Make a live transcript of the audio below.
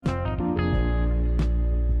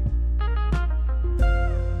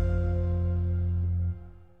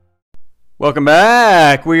Welcome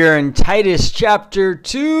back. We are in Titus chapter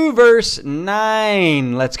 2, verse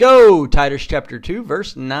 9. Let's go. Titus chapter 2,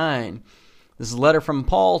 verse 9. This is a letter from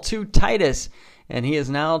Paul to Titus, and he is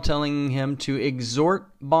now telling him to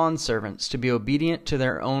exhort bondservants to be obedient to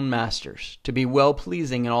their own masters, to be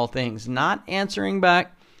well-pleasing in all things, not answering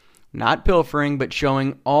back, not pilfering, but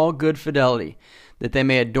showing all good fidelity, that they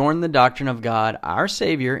may adorn the doctrine of God, our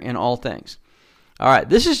Savior, in all things. All right,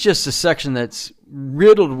 this is just a section that's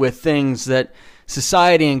riddled with things that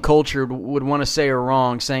society and culture would want to say are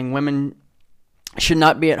wrong, saying women should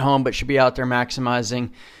not be at home but should be out there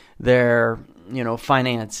maximizing their,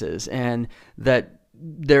 finances, and that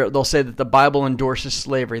they'll say that the Bible endorses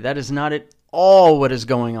slavery. That is not at all what is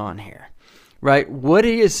going on here, right? What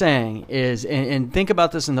he is saying is, and think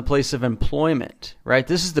about this in the place of employment, right?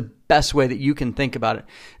 This is the best way that you can think about it,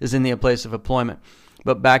 is in the place of employment.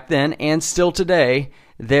 But back then, and still today,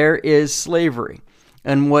 there is slavery.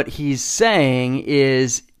 And what he's saying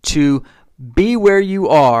is to be where you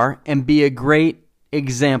are and be a great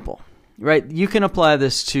example, right? You can apply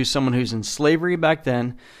this to someone who's in slavery back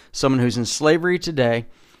then, someone who's in slavery today,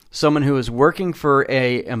 someone who is working for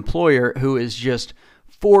a employer who is just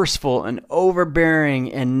forceful and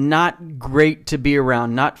overbearing and not great to be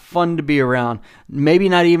around, not fun to be around, maybe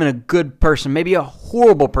not even a good person, maybe a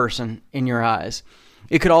horrible person in your eyes.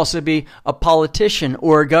 It could also be a politician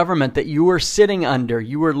or a government that you are sitting under,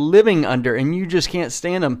 you are living under, and you just can't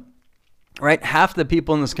stand them, right? Half the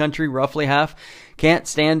people in this country, roughly half, can't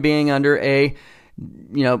stand being under a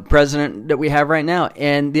president that we have right now.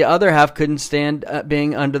 And the other half couldn't stand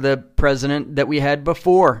being under the president that we had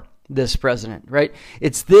before this president, right?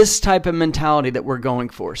 It's this type of mentality that we're going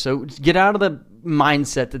for. So get out of the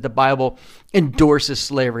mindset that the Bible endorses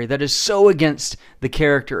slavery. That is so against the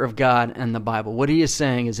character of God and the Bible. What he is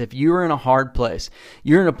saying is, if you're in a hard place,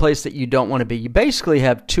 you're in a place that you don't want to be, you basically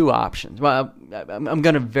have two options. Well, I'm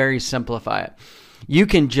going to very simplify it. You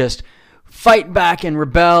can just fight back and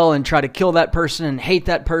rebel and try to kill that person and hate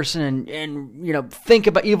that person and think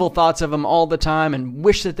about evil thoughts of them all the time and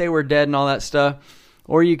wish that they were dead and all that stuff.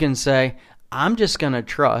 Or you can say, I'm just going to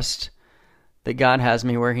trust that God has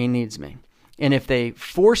me where he needs me. And if they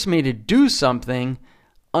force me to do something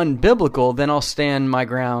unbiblical, then I'll stand my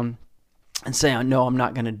ground and say, no, I'm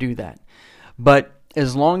not going to do that. But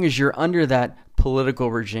as long as you're under that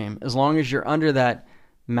political regime, as long as you're under that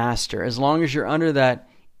master, as long as you're under that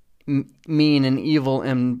mean and evil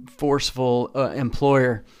and forceful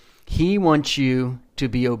employer, he wants you to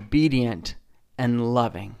be obedient and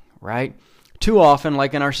loving, right? Too often,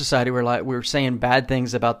 like in our society, we're saying bad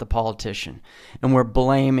things about the politician, and we're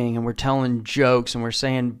blaming, and we're telling jokes, and we're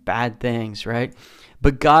saying bad things, right?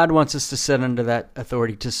 But God wants us to sit under that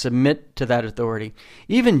authority, to submit to that authority.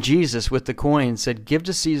 Even Jesus with the coin said, give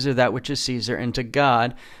to Caesar that which is Caesar, and to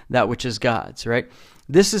God that which is God's, right?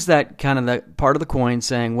 This is that kind of the part of the coin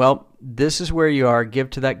saying, well, this is where you are,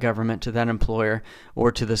 give to that government, to that employer,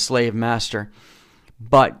 or to the slave master.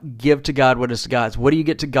 But give to God what is God's. What do you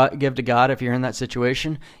get to give to God if you're in that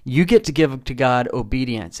situation? You get to give to God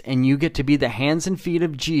obedience, and you get to be the hands and feet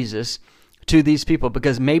of Jesus to these people,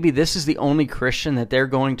 because maybe this is the only Christian that they're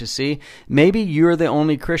going to see. Maybe you're the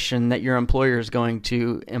only Christian that your employer is going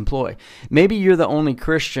to employ. Maybe you're the only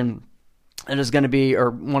Christian that is going to be, or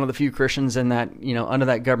one of the few Christians in that, under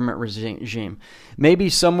that government regime. Maybe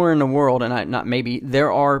somewhere in the world,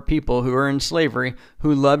 there are people who are in slavery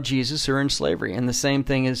who love Jesus who are in slavery, and the same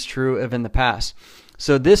thing is true of in the past.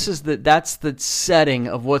 So that's the setting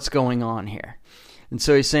of what's going on here. And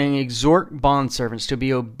so he's saying, exhort bondservants to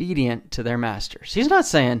be obedient to their masters. He's not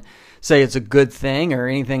saying, say it's a good thing or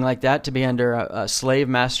anything like that to be under a slave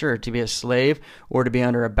master, or to be a slave, or to be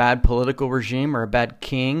under a bad political regime, or a bad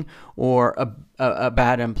king, or a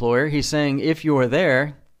bad employer. He's saying, if you are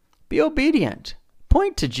there, be obedient.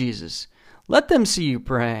 Point to Jesus. Let them see you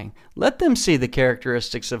praying. Let them see the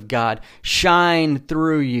characteristics of God shine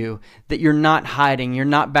through you, that you're not hiding, you're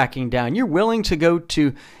not backing down. You're willing to go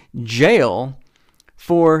to jail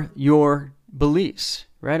for your beliefs,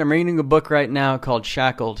 right? I'm reading a book right now called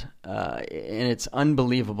Shackled, and it's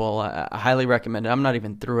unbelievable. I highly recommend it. I'm not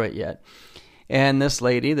even through it yet. And this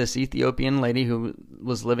Ethiopian lady who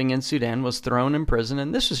was living in Sudan, was thrown in prison,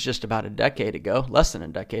 and this was just about a decade ago, less than a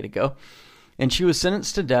decade ago, and she was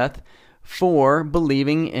sentenced to death for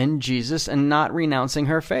believing in Jesus and not renouncing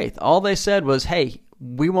her faith. All they said was, hey,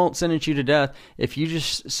 we won't sentence you to death if you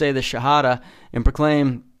just say the Shahada and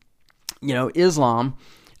proclaim Islam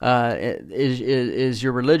is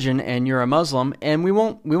your religion and you're a Muslim, and we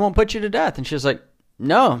won't put you to death. And she's like,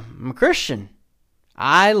 no, I'm a Christian.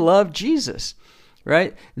 I love Jesus,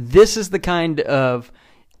 right? This is the kind of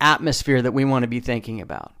atmosphere that we want to be thinking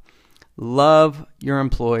about. love your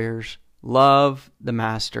employers, love the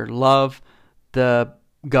master, love the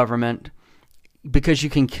government, because you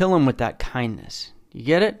can kill them with that kindness. You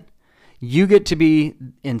get it? You get to be,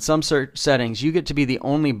 in some settings, you get to be the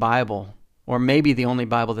only Bible, or maybe the only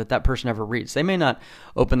Bible that person ever reads. They may not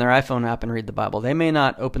open their iPhone app and read the Bible. They may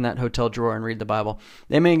not open that hotel drawer and read the Bible.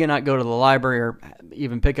 They may not go to the library or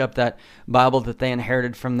even pick up that Bible that they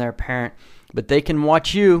inherited from their parent. But they can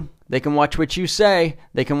watch you. They can watch what you say.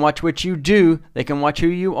 They can watch what you do. They can watch who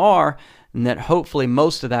you are. And that hopefully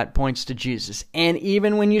most of that points to Jesus. And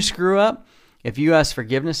even when you screw up, if you ask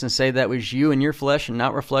forgiveness and say that was you and your flesh and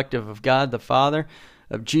not reflective of God the Father,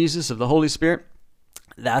 of Jesus, of the Holy Spirit,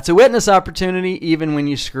 that's a witness opportunity even when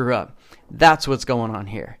you screw up. That's what's going on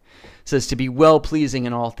here. It says to be well-pleasing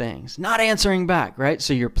in all things. Not answering back, right?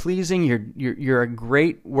 So you're pleasing, you're a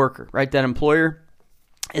great worker, right? That employer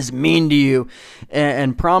is mean to you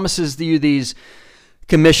and promises you these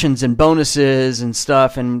commissions and bonuses and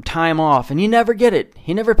stuff and time off, and you never get it.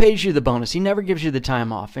 He never pays you the bonus. He never gives you the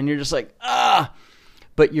time off, and you're just like,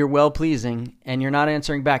 but you're well-pleasing, and you're not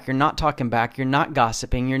answering back. You're not talking back. You're not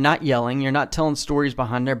gossiping. You're not yelling. You're not telling stories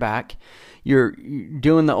behind their back. You're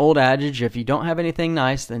doing the old adage, if you don't have anything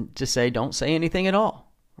nice, then just say, don't say anything at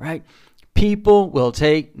all, right? People will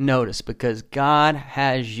take notice because God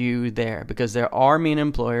has you there, because there are mean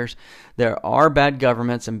employers, there are bad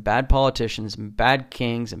governments and bad politicians and bad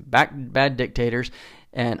kings and bad dictators,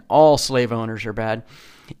 and all slave owners are bad.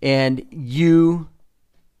 And you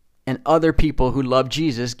and other people who love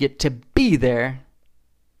Jesus get to be there,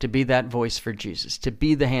 to be that voice for Jesus, to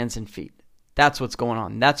be the hands and feet. That's what's going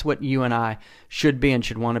on. That's what you and I should be and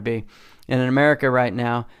should want to be. And in America right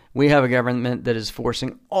now, we have a government that is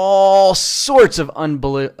forcing all sorts of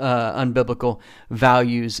unbiblical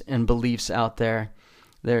values and beliefs out there.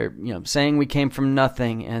 They're saying we came from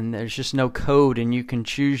nothing and there's just no code and you can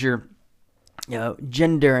choose your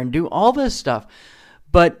gender and do all this stuff.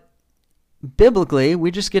 But biblically,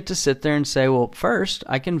 we just get to sit there and say, well, first,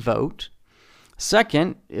 I can vote.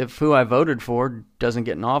 Second, if who I voted for doesn't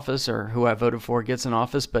get in office, or who I voted for gets in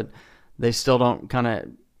office, but they still don't kind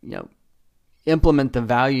of, implement the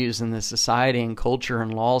values in the society and culture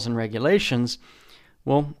and laws and regulations,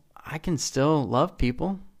 well, I can still love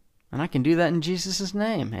people, and I can do that in Jesus'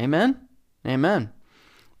 name. Amen? Amen.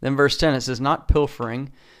 Then verse 10, it says, not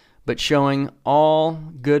pilfering, but showing all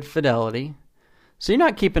good fidelity. So you're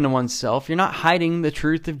not keeping to oneself. You're not hiding the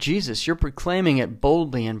truth of Jesus. You're proclaiming it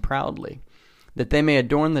boldly and proudly, that they may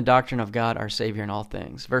adorn the doctrine of God, our Savior, in all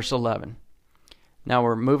things. Verse 11. Now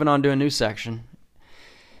we're moving on to a new section.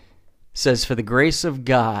 It says, for the grace of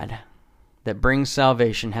God that brings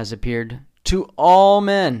salvation has appeared to all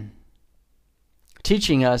men,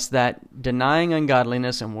 teaching us that denying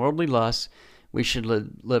ungodliness and worldly lusts, we should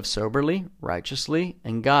live soberly, righteously,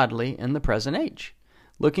 and godly in the present age,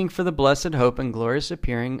 looking for the blessed hope and glorious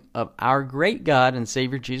appearing of our great God and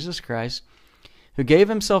Savior Jesus Christ, who gave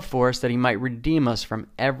himself for us that he might redeem us from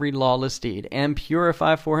every lawless deed and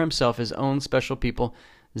purify for himself his own special people,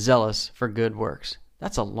 zealous for good works.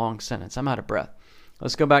 That's a long sentence. I'm out of breath.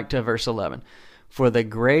 Let's go back to verse 11. For the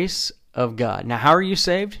grace of God. Now, how are you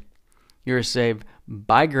saved? You're saved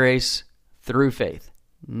by grace through faith,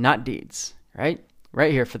 not deeds, right?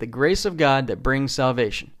 Right here, for the grace of God that brings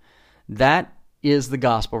salvation. That is the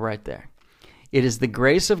gospel right there. It is the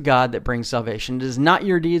grace of God that brings salvation. It is not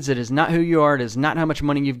your deeds. It is not who you are. It is not how much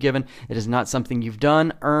money you've given. It is not something you've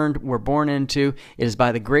done, earned, were born into. It is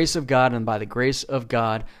by the grace of God and by the grace of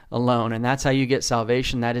God alone. And that's how you get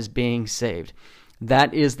salvation. That is being saved.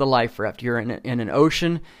 That is the life raft. You're in an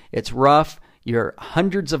ocean. It's rough. You're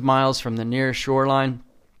hundreds of miles from the nearest shoreline.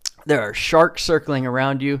 There are sharks circling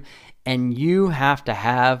around you, and you have to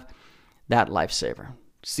have that lifesaver.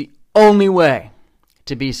 It's the only way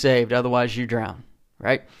to be saved, otherwise you drown,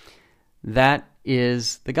 right? That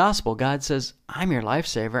is the gospel. God says, I'm your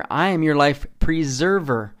lifesaver. I am your life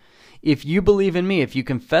preserver. If you believe in me, if you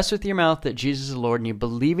confess with your mouth that Jesus is the Lord, and you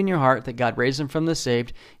believe in your heart that God raised him from the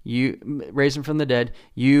dead,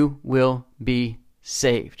 you will be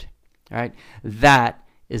saved. All right? That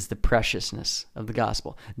is the preciousness of the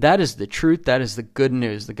gospel. That is the truth. That is the good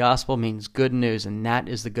news. The gospel means good news, and that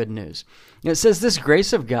is the good news. And it says this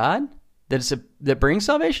grace of God that brings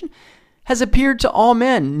salvation has appeared to all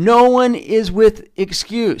men. No one is with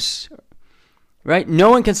excuse, right?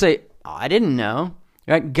 No one can say, oh, I didn't know,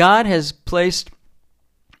 right? God has placed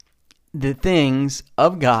the things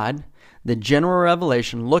of God, the general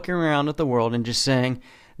revelation, looking around at the world and just saying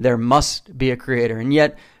there must be a creator. And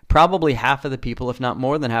yet probably half of the people, if not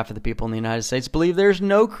more than half of the people in the United States, believe there's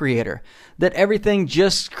no creator, that everything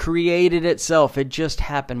just created itself. It just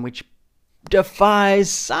happened, which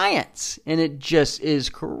defies science, and it just is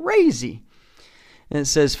crazy. And it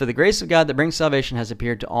says, "For the grace of God that brings salvation has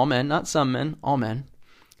appeared to all men," not some men, all men,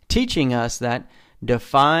 "teaching us that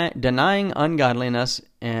denying ungodliness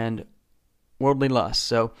and worldly lust."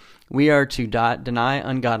 So we are to deny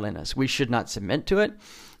ungodliness. We should not submit to it.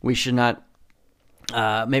 We should not,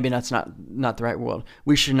 maybe that's not the right word.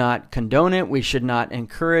 We should not condone it. We should not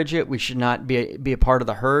encourage it. We should not be a part of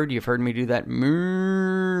the herd. You've heard me do that.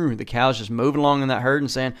 The cows just moving along in that herd and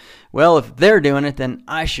saying, well, if they're doing it, then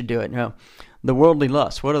I should do it. No. The worldly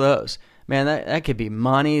lust, what are those? Man, that could be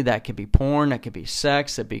money, that could be porn, that could be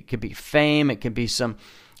sex, could be fame, it could be some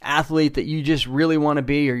athlete that you just really want to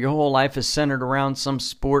be, or your whole life is centered around some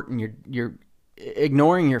sport, and you're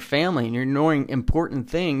ignoring your family and you're ignoring important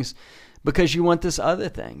things because you want this other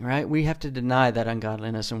thing, right? We have to deny that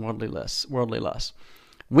ungodliness and worldly lust.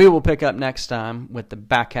 We will pick up next time with the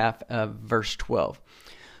back half of verse 12.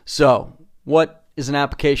 So, what is an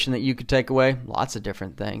application that you could take away? Lots of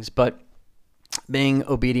different things, but being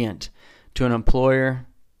obedient to an employer,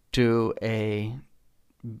 to a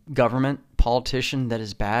government politician that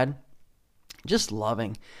is bad, just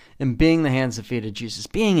loving and being the hands and feet of Jesus,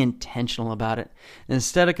 being intentional about it. And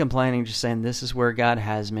instead of complaining, just saying, this is where God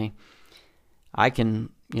has me. I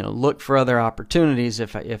can, look for other opportunities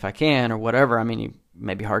if I can, or whatever. I mean, it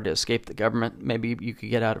may be hard to escape the government. Maybe you could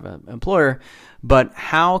get out of an employer, but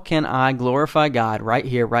how can I glorify God right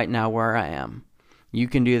here, right now, where I am? You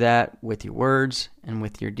can do that with your words and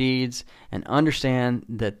with your deeds, and understand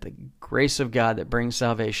that the grace of God that brings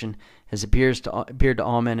salvation has appeared to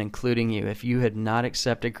all men, including you. If you had not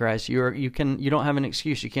accepted Christ, you don't have an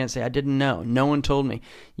excuse. You can't say, I didn't know. No one told me.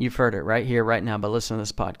 You've heard it right here, right now, by listening to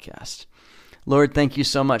this podcast. Lord, thank you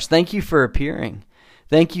so much. Thank you for appearing.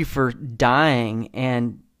 Thank you for dying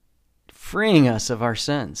and freeing us of our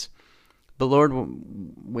sins. But Lord,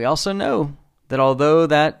 we also know that although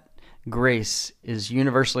that grace is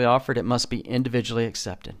universally offered, it must be individually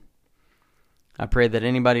accepted. I pray that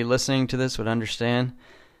anybody listening to this would understand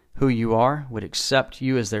who you are, would accept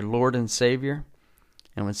you as their Lord and Savior,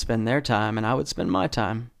 and would spend their time, and I would spend my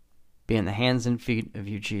time, being the hands and feet of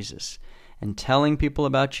you, Jesus, and telling people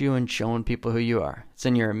about you and showing people who you are. It's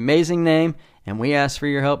in your amazing name, and we ask for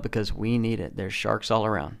your help because we need it. There's sharks all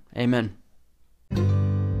around. Amen.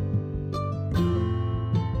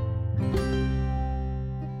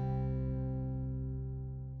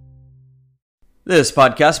 This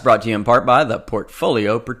podcast brought to you in part by the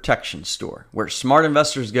Portfolio Protection Store, where smart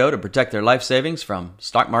investors go to protect their life savings from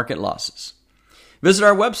stock market losses. Visit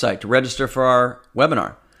our website to register for our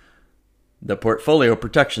webinar,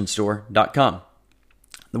 theportfolioprotectionstore.com.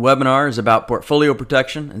 The webinar is about portfolio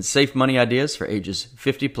protection and safe money ideas for ages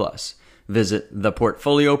 50 plus. Visit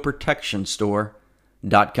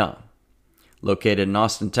theportfolioprotectionstore.com. Located in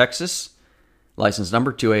Austin, Texas, license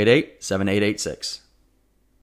number 2887886.